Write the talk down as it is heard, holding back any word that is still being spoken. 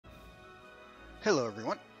Hello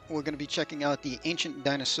everyone, we're going to be checking out the Ancient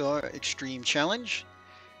Dinosaur Extreme Challenge.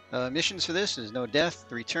 Missions for this is no death,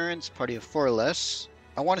 3 turns, party of 4 or less.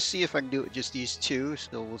 I want to see if I can do it with just these 2,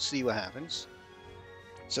 so we'll see what happens.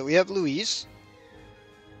 So we have Louise.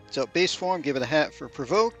 So base form, give her the hat for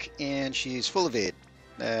provoke, and she's full evade.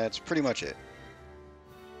 That's pretty much it.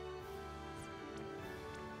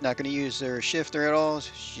 Not going to use her shifter at all,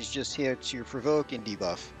 she's just here to provoke and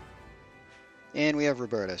debuff. And we have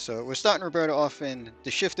Reberta. So we're starting Reberta off in the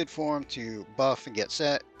shifted form to buff and get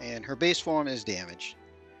set, and her base form is damage.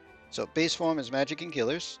 So base form is magic and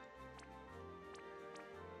killers.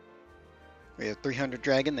 We have 300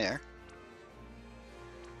 dragon there.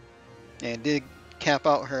 And did cap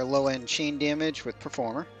out her low end chain damage with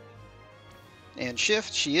performer. And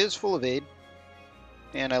shift, she is full evade.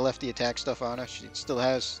 And I left the attack stuff on her. She still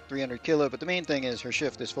has 300 killer, but the main thing is her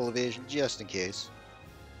shift is full evasion just in case.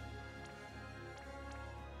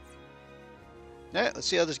 Alright, let's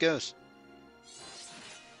see how this goes.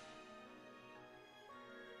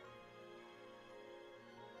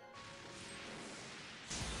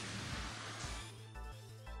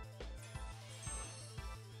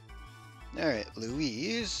 Alright,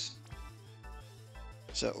 Louise.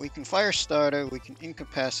 So we can fire starter, we can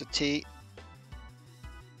incapacitate.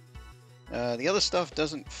 The other stuff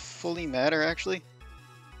doesn't fully matter actually.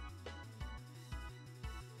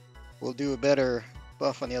 We'll do a better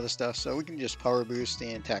buff on the other stuff, so we can just power boost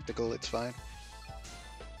and tactical, it's fine.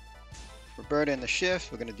 Reberta in the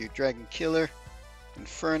shift, we're going to do Dragon Killer,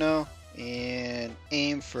 Inferno, and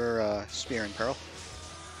aim for Spear and Pearl.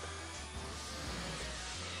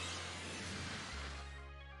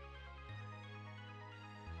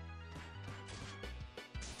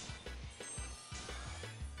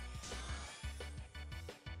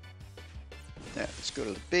 Yeah, let's go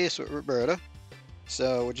to the base with Reberta.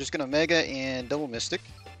 So we're just going to Mega and double Mystic.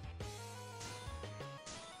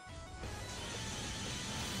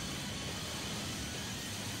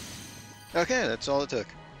 Okay, that's all it took.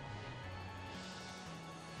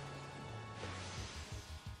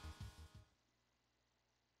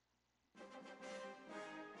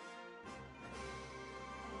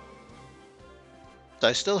 So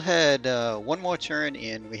I still had one more turn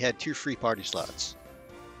and we had 2 free party slots.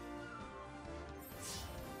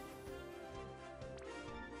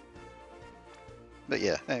 But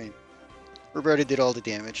yeah, I mean, Reberta did all the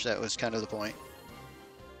damage, that was kind of the point.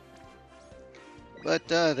 But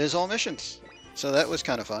there's all missions, so that was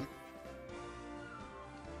kind of fun.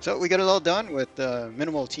 So we got it all done with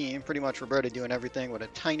minimal team, pretty much Reberta doing everything with a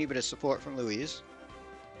tiny bit of support from Louise.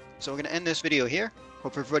 So we're going to end this video here.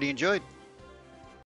 Hope everybody enjoyed.